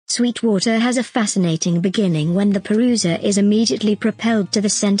Sweetwater has a fascinating beginning when the peruser is immediately propelled to the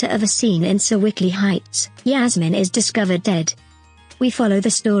center of a scene in Sewickley Heights. Yasmin is discovered dead. We follow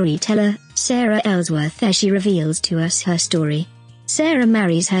the storyteller, Sarah Ellsworth, as she reveals to us her story. Sarah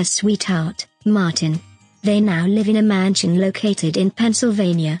marries her sweetheart, Martin. They now live in a mansion located in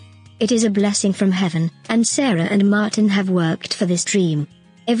Pennsylvania. It is a blessing from heaven, and Sarah and Martin have worked for this dream.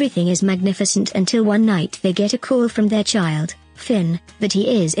 Everything is magnificent until one night they get a call from their child, Finn, that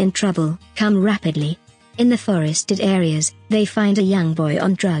he is in trouble. Come rapidly. In the forested areas, they find a young boy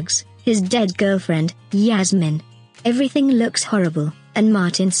on drugs, his dead girlfriend, Yasmin. Everything looks horrible, and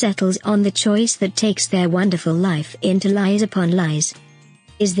Martin settles on the choice that takes their wonderful life into lies upon lies.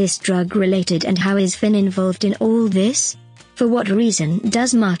 Is this drug-related, and how is Finn involved in all this? For what reason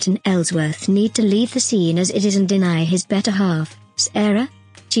does Martin Ellsworth need to leave the scene as it is and deny his better half, Sarah?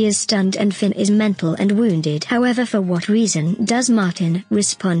 She is stunned and Finn is mental and wounded. However, for what reason does Martin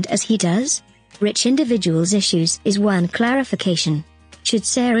respond as he does? Rich individuals' issues is one clarification. Should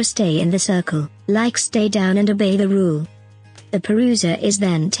Sarah stay in the circle, like stay down and obey the rule? The peruser is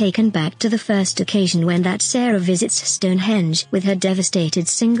then taken back to the first occasion when that Sarah visits Stonehenge with her devastated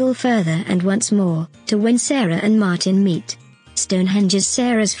single further and once more, to when Sarah and Martin meet. Stonehenge is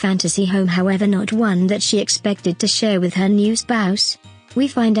Sarah's fantasy home, however not one that she expected to share with her new spouse. We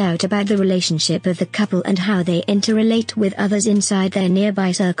find out about the relationship of the couple and how they interrelate with others inside their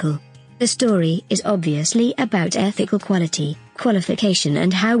nearby circle. The story is obviously about ethical qualification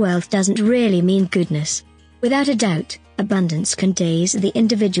and how wealth doesn't really mean goodness. Without a doubt, abundance can daze the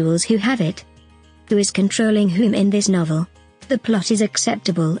individuals who have it. Who is controlling whom in this novel? The plot is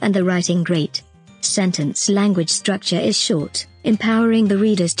acceptable and the writing great. Sentence language structure is short, empowering the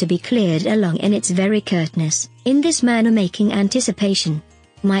readers to be cleared along in its very curtness, in this manner making anticipation.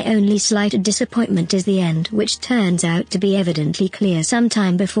 My only slight disappointment is the end, which turns out to be evidently clear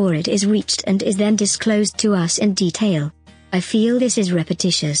sometime before it is reached and is then disclosed to us in detail. I feel this is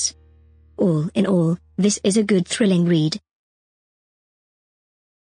repetitious. All in all, this is a good thrilling read,